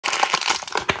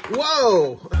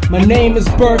Whoa! My name is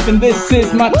Burf and this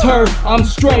is my turf. I'm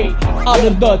straight out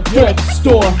of the thrift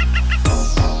store.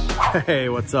 Hey,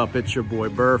 what's up? It's your boy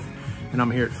Burf, and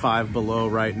I'm here at Five Below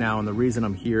right now. And the reason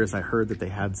I'm here is I heard that they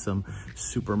had some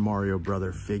Super Mario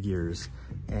Brother figures.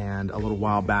 And a little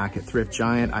while back at Thrift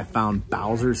Giant, I found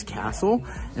Bowser's Castle,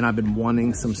 and I've been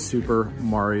wanting some Super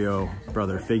Mario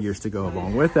Brother figures to go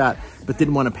along with that, but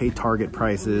didn't want to pay Target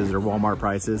prices or Walmart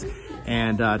prices.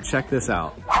 And check this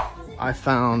out. I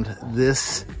found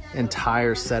this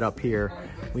entire setup here.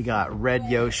 We got Red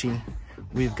Yoshi,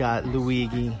 we've got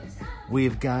Luigi,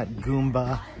 we've got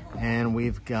Goomba, and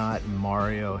we've got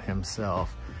Mario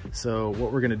himself. So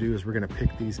what we're gonna do is we're gonna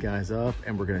pick these guys up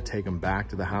and we're gonna take them back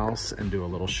to the house and do a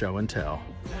little show and tell.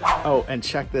 Oh, and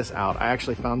check this out. I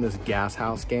actually found this Gas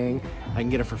House Gang. I can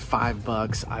get it for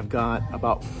 $5. I've got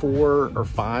about 4 or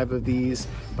 5 of these,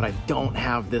 but I don't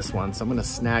have this one. So I'm gonna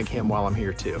snag him while I'm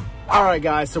here too. All right,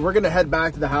 guys, so we're gonna head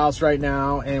back to the house right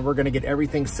now and we're gonna get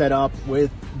everything set up with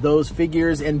those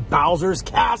figures in Bowser's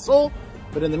Castle.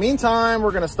 But in the meantime,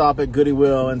 we're gonna stop at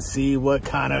Goodwill and see what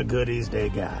kind of goodies they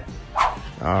got.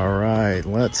 All right,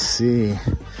 let's see.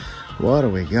 What do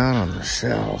we got on the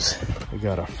shelves? We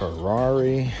got a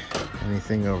Ferrari.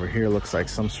 Anything over here looks like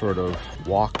some sort of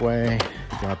walkway.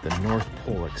 We got the North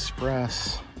Pole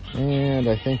Express. And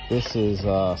I think this is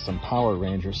some Power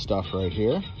Ranger stuff right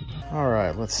here. All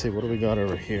right, let's see. What do we got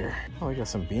over here? Oh, we got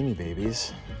some Beanie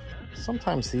Babies.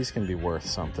 Sometimes these can be worth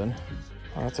something.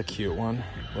 Oh, that's a cute one.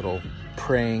 Little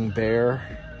praying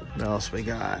bear. What else we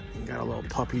got? We got a little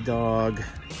puppy dog.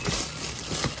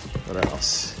 What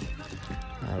else?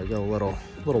 We got a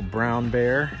little brown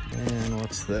bear. And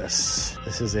what's this?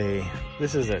 This is a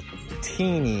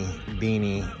teeny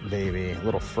Beanie Baby,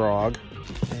 little frog.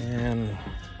 And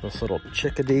this little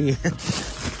chickadee.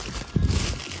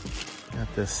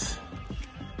 Got this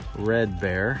red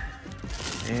bear.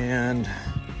 And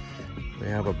we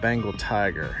have a Bengal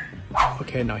tiger.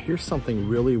 Okay, now here's something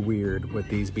really weird with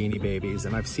these Beanie Babies,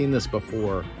 and I've seen this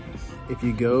before. If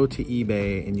you go to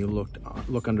eBay and you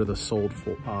look under the sold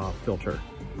filter,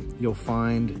 you'll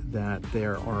find that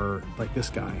there are, like this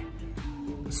guy,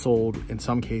 sold in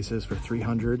some cases for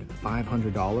 $300,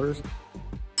 $500.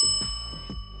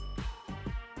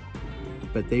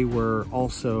 But they were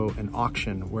also an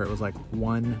auction where it was like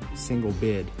one single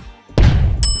bid.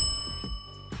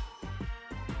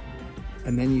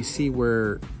 And then you see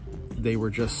where they were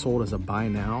just sold as a buy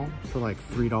now for like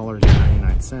 $3.99,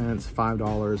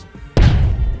 $5.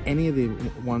 Any of the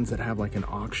ones that have like an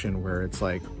auction where it's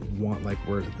like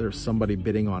where there's somebody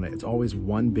bidding on it, it's always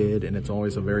one bid and it's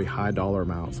always a very high dollar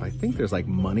amount. So I think there's like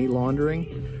money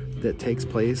laundering that takes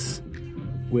place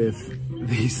with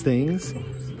these things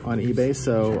on eBay.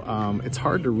 So it's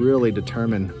hard to really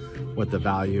determine what the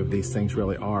value of these things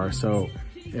really are. So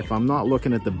if I'm not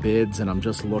looking at the bids and I'm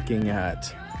just looking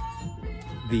at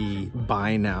the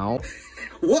buy now.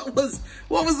 What was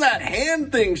that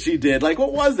hand thing she did? Like,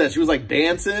 what was that? She was like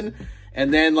dancing,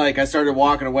 and then like I started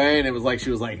walking away and it was like she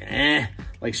was like, eh,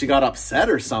 like she got upset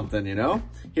or something, you know?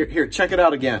 Here, check it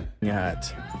out again.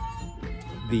 At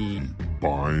the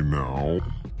buy now.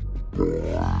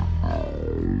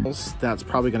 That's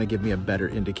probably gonna give me a better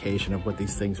indication of what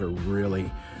these things are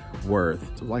really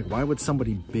worth. Like, why would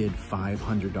somebody bid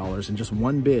 $500 in just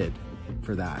one bid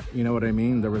for that? You know what I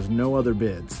mean? There was no other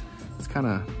bids. It's kind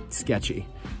of sketchy.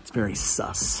 It's very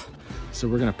sus. So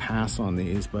we're gonna pass on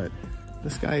these, but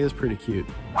this guy is pretty cute.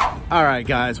 All right,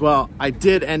 guys. Well, I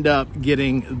did end up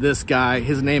getting this guy.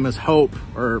 His name is Hope,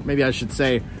 or maybe I should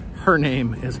say her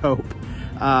name is Hope.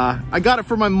 I got it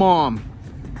for my mom.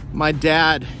 My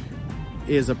dad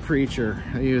is a preacher.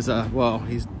 He was well,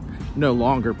 he's no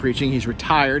longer preaching. He's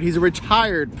retired. He's a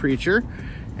retired preacher.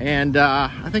 And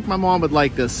I think my mom would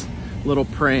like this little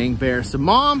praying bear. So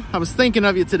Mom, I was thinking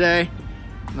of you today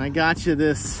and I got you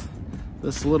this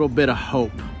little bit of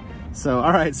hope. So,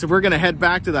 all right, so we're gonna head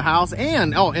back to the house.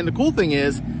 And, oh, and the cool thing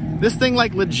is this thing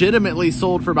like legitimately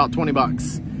sold for about 20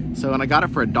 bucks. So, and I got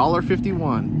it for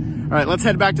 $1.51. All right, let's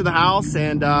head back to the house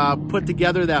and put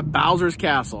together that Bowser's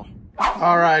Castle.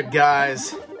 All right,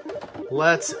 guys,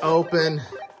 let's open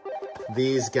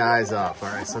these guys up. All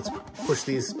right, so let's push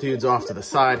these dudes off to the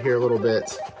side here a little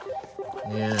bit.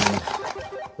 And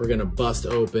we're gonna bust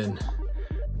open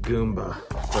Goomba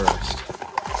first.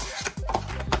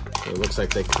 So it looks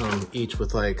like they come each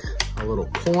with like a little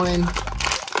coin.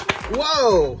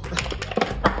 Whoa!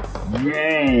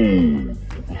 Yay!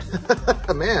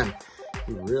 Man,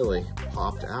 he really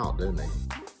popped out, didn't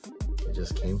he? He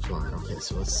just came flying. Okay,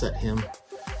 so let's set him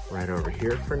right over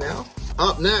here for now.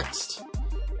 Up next,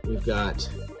 we've got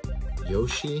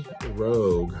Yoshi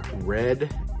Rogue,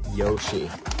 Red Yoshi.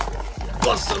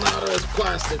 bust him out of his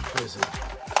plastic prison.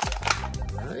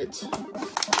 All right.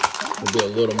 We'll be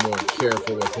a little more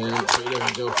careful with him so he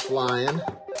doesn't go flying.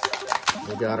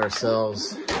 We got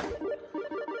ourselves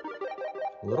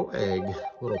a little egg,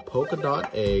 little polka dot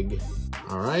egg.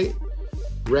 All right,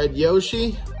 red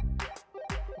Yoshi,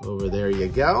 over there you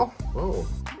go. Whoa,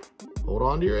 hold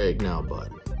on to your egg now,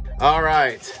 bud. All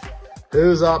right,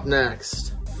 who's up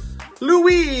next?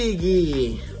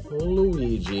 Luigi,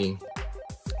 Luigi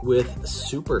with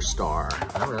Superstar.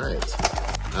 All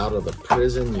right, out of the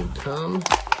prison you come.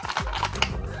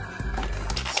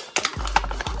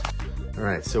 All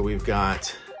right, so we've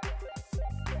got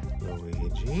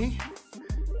Luigi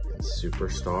and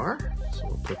Superstar. So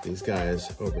we'll put these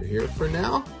guys over here for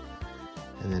now,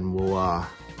 and then we'll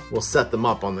set them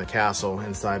up on the castle,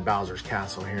 inside Bowser's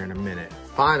castle here in a minute.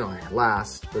 Finally,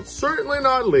 last but certainly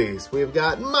not least, we've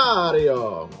got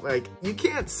Mario. Like, you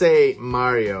can't say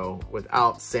Mario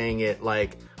without saying it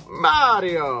like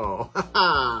Mario.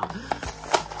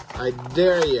 I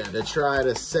dare you to try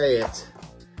to say it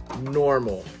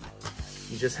normal.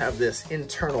 You just have this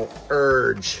internal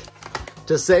urge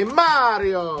to say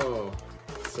Mario.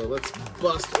 So let's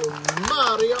bust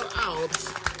Mario out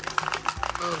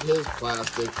of his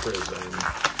plastic prison.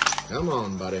 Come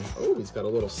on, buddy. Oh, he's got a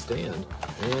little stand.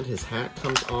 And his hat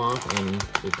comes off, and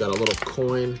we've got a little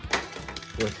coin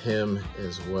with him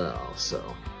as well. So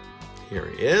here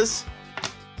he is.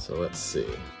 So let's see.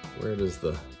 Where does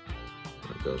it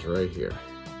goes right here.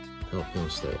 Help him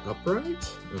stay upright.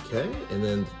 Okay, and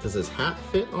then does his hat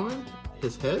fit on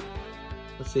his head?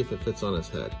 Let's see if it fits on his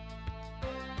head.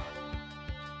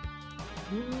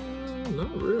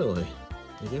 Not really.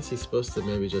 I guess he's supposed to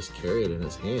maybe just carry it in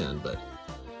his hand, but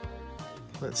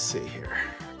let's see here.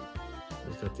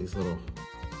 He's got these little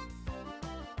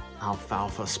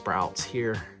alfalfa sprouts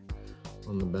here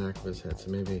on the back of his head, so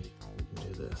maybe we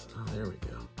can do this. Oh, there we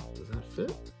go. Does that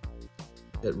fit?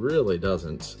 It really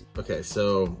doesn't. Okay,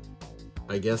 so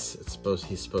I guess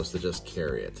he's supposed to just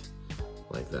carry it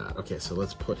like that. Okay, so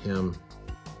let's put him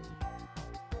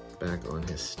back on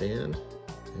his stand.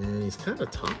 And he's kind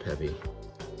of top heavy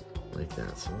like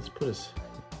that. So let's put his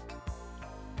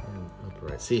hand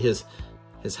upright. See, his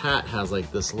hat has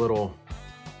like this little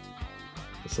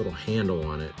handle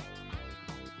on it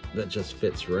that just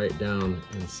fits right down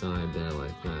inside there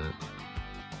like that.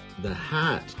 The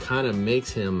hat kind of makes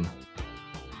him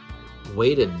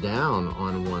weighted down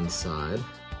on one side,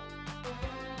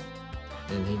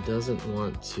 and he doesn't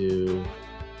want to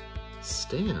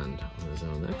stand on his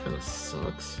own. That kind of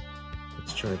sucks.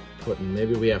 Let's try putting,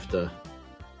 maybe we have to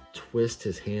twist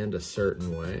his hand a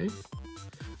certain way.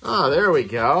 Oh, there we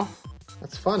go.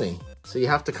 That's funny. So you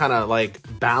have to kind of like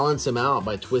balance him out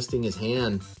by twisting his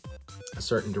hand a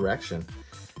certain direction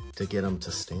to get him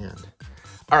to stand.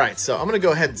 All right, so I'm gonna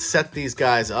go ahead and set these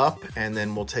guys up, and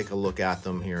then we'll take a look at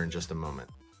them here in just a moment.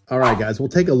 All right, guys, we'll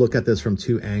take a look at this from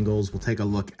two angles. We'll take a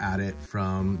look at it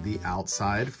from the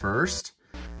outside first,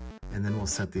 and then we'll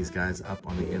set these guys up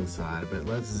on the inside. But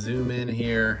let's zoom in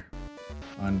here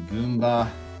on Goomba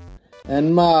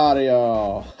and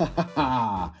Mario.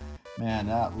 Man,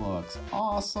 that looks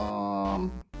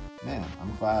awesome. Man,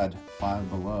 I'm glad Five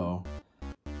Below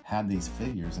had these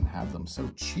figures and had them so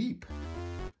cheap.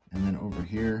 And then over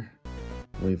here,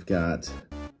 we've got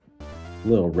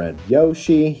little red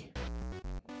Yoshi.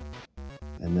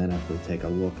 And then if we take a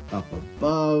look up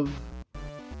above,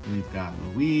 we've got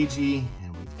Luigi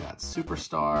and we've got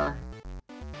Superstar.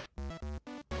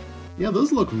 Yeah,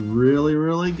 those look really,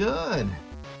 really good.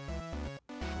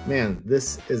 Man,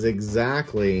 this is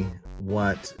exactly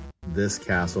what this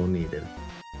castle needed.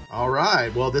 All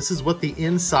right, well, this is what the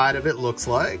inside of it looks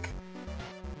like.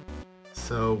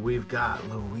 So we've got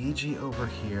Luigi over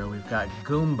here, we've got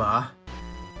Goomba,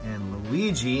 and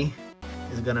Luigi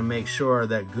is gonna make sure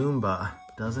that Goomba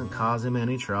doesn't cause him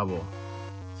any trouble.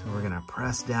 So we're gonna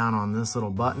press down on this little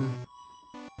button.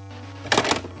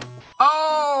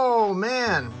 Oh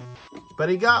man, but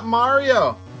he got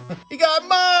Mario. He got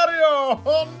Mario,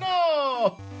 oh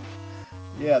no!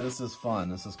 Yeah, this is fun,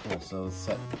 this is cool. So let's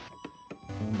set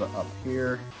Goomba up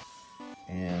here,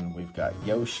 and we've got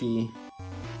Yoshi.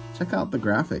 Check out the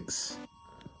graphics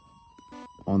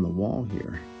on the wall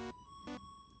here.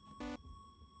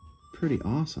 Pretty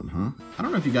awesome, huh? I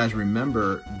don't know if you guys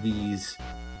remember these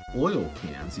oil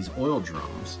cans, these oil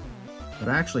drums, but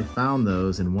I actually found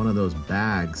those in one of those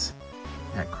bags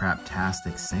at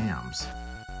Craptastic Sam's.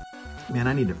 Man,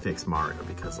 I need to fix Mario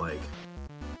because, like,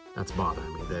 that's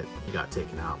bothering me that he got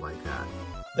taken out like that.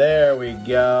 There we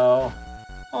go.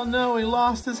 Oh no, he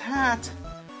lost his hat.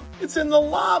 It's in the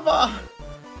lava.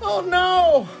 Oh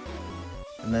no!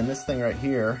 And then this thing right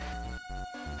here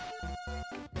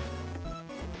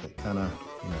kind of,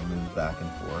 move back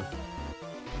and forth.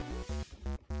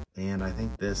 And I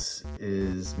think this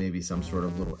is maybe some sort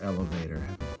of little elevator.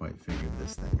 I haven't quite figured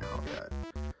this thing out yet.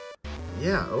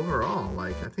 Yeah, overall,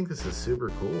 I think this is super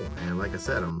cool. And like I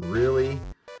said, I'm really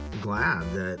glad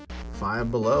that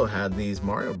Five Below had these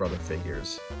Mario Brother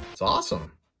figures. It's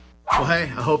awesome. Well, hey,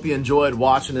 I hope you enjoyed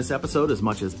watching this episode as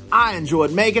much as I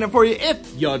enjoyed making it for you.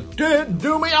 If you did,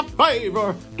 do me a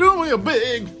favor, do me a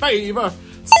big favor.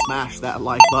 Smash that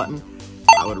like button.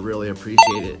 I would really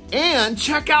appreciate it. And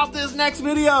check out this next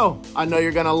video. I know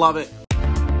you're gonna love it.